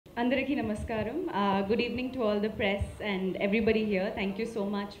Andariki Namaskaram. Good evening to all the press and everybody here. Thank you so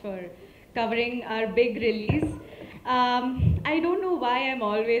much for covering our big release. I don't know why I'm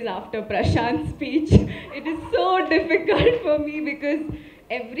always after Prashant's speech. It is so difficult for me because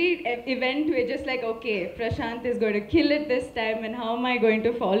every event we're just like, okay, Prashant is going to kill it this time, and how am I going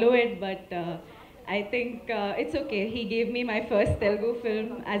to follow it? But I think it's okay. He gave me my first Telugu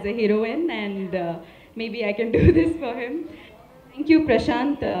film as a heroine, and maybe I can do this for him. Thank you,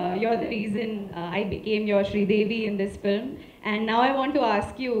 Prashant. You're the reason I became your Devi in this film. And now I want to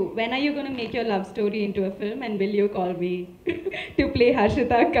ask you, when are you going to make your love story into a film, and will you call me to play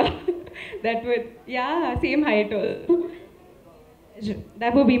Harshita Ka? That would, yeah, same height also.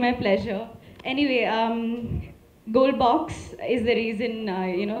 That would be my pleasure. Anyway, Gold Box is the reason,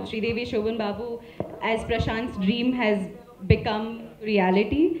 Devi Shobhan Babu, as Prashant's dream has become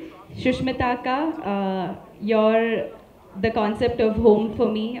reality. Shushmita Ka, your the concept of home for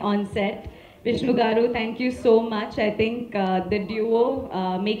me on set. Vishnu Garu, thank you so much. I think the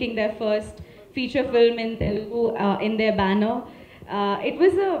duo making their first feature film in Telugu in their banner. It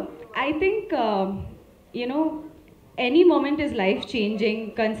was a, I think, any moment is life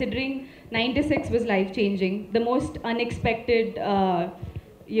changing. Considering 96 was life changing, the most unexpected,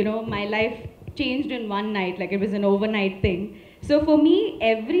 my life changed in one night, like it was an overnight thing. So for me,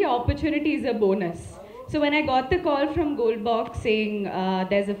 every opportunity is a bonus. So when I got the call from Goldbox saying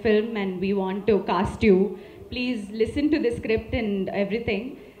there's a film and we want to cast you, please listen to the script and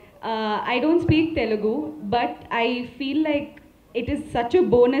everything. I don't speak Telugu, but I feel like it is such a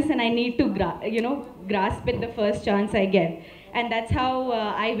bonus and I need to grasp it the first chance I get. And that's how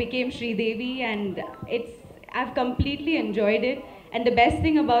I became Devi, and I've completely enjoyed it. And the best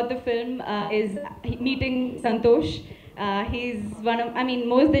thing about the film is meeting Santosh. He's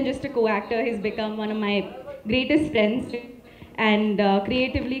more than just a co-actor, he's become one of my greatest friends. And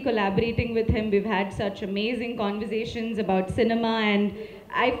creatively collaborating with him, we've had such amazing conversations about cinema, and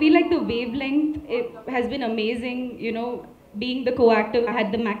I feel like the wavelength it has been amazing. Being the co-actor, I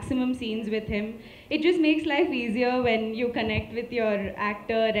had the maximum scenes with him. It just makes life easier when you connect with your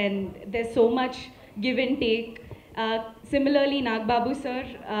actor, and there's so much give and take. Similarly, Nagbabu sir,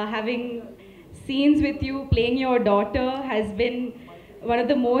 having scenes with you playing your daughter has been one of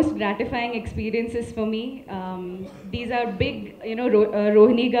the most gratifying experiences for me. These are big,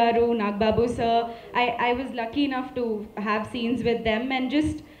 Rohini Garu, Nagbabu sir. I was lucky enough to have scenes with them and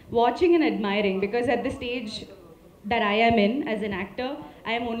just watching and admiring, because at the stage that I am in as an actor,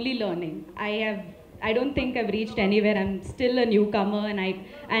 I am only learning. I don't think I've reached anywhere. I'm still a newcomer, and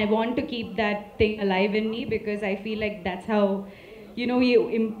I want to keep that thing alive in me, because I feel like that's how you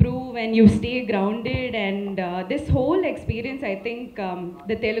improve and you stay grounded. And this whole experience, I think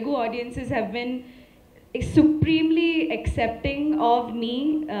the Telugu audiences have been supremely accepting of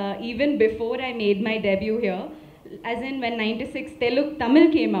me even before I made my debut here. As in, when 96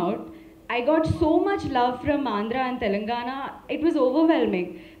 Tamil came out, I got so much love from Andhra and Telangana. It was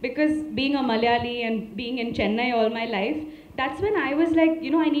overwhelming, because being a Malayali and being in Chennai all my life, that's when I was like,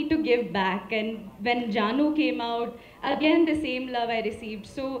 I need to give back. And when Janu came out, again the same love I received.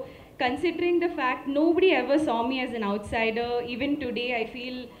 So considering the fact nobody ever saw me as an outsider, even today I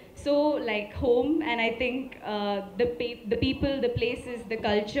feel so like home. And I think the people, the places, the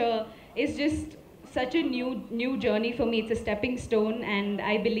culture is just such a new journey for me. It's a stepping stone, and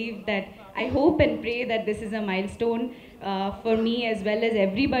I believe that, I hope and pray that this is a milestone for me as well as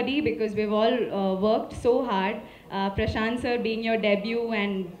everybody, because we've all worked so hard. Prashant sir being your debut,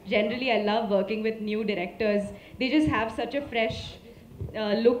 and generally I love working with new directors. They just have such a fresh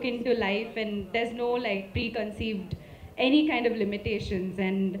look into life, and there's no like preconceived any kind of limitations.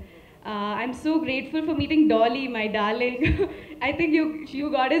 And I'm so grateful for meeting Dolly, my darling. I think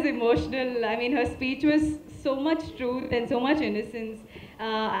you got as emotional. I mean, her speech was so much truth and so much innocence.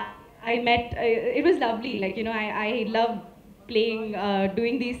 I met, it was lovely. Like, I love playing,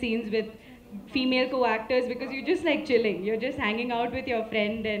 doing these scenes with female co-actors, because you're just like chilling. You're just hanging out with your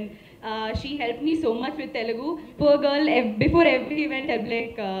friend, and she helped me so much with Telugu. Poor girl, before every event, I'll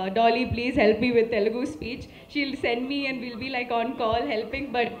be like, Dolly, please help me with Telugu speech. She'll send me and we'll be like on call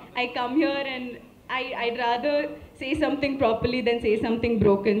helping, but I come here and I'd rather say something properly than say something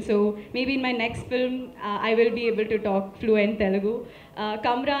broken. So maybe in my next film, I will be able to talk fluent Telugu.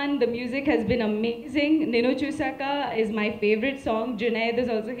 Kamran, the music has been amazing. Ninu Chusaka is my favorite song. Junaid is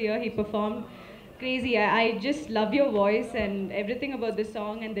also here. He performed crazy. I just love your voice and everything about the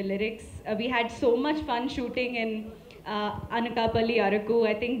song and the lyrics. We had so much fun shooting in Anakapalli, Araku.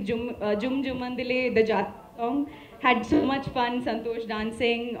 I think Jum Jumandile, the Jat song, had so much fun. Santosh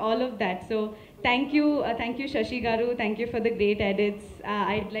dancing, all of that. So Thank you, Shashi Garu. Thank you for the great edits.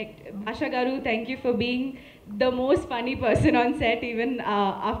 I'd like Basha Garu. Thank you for being the most funny person on set, even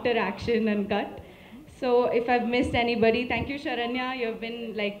after action and cut. So if I've missed anybody, thank you, Sharanya. You've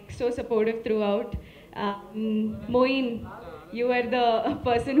been like so supportive throughout. Moeen, you were the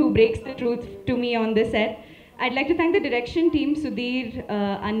person who breaks the truth to me on the set. I'd like to thank the direction team, Sudhir,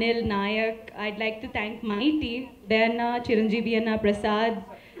 Anil, Nayak. I'd like to thank my team, Dayana, Chiranjeevi Anna, Prasad,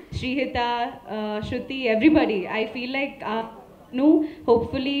 Shrihita, Shruti, everybody. I feel like, no,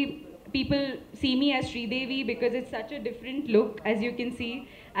 hopefully people see me as Sridevi because it's such a different look, as you can see.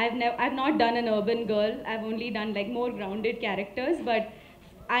 I've not done an urban girl. I've only done like more grounded characters, but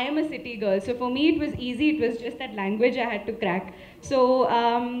I am a city girl. So for me, it was easy. It was just that language I had to crack. So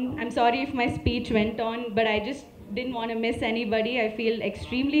I'm sorry if my speech went on, but I just didn't want to miss anybody. I feel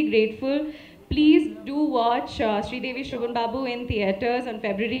extremely grateful. Please do watch Sridevi Shubhan Babu in theaters on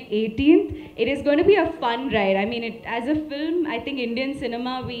February 18th. It is going to be a fun ride. I mean, as a film, I think Indian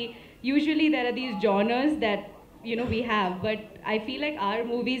cinema, we usually there are these genres that we have, but I feel like our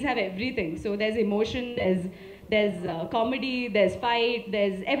movies have everything. So there's emotion, there's comedy, there's fight,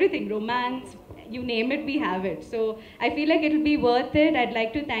 there's everything, romance, you name it, we have it. So I feel like it'll be worth it. I'd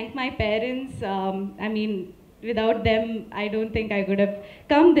like to thank my parents. I mean, without them, I don't think I could have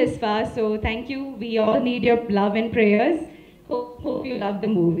come this far. So thank you. We all need your love and prayers. Hope you love the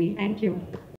movie. Thank you.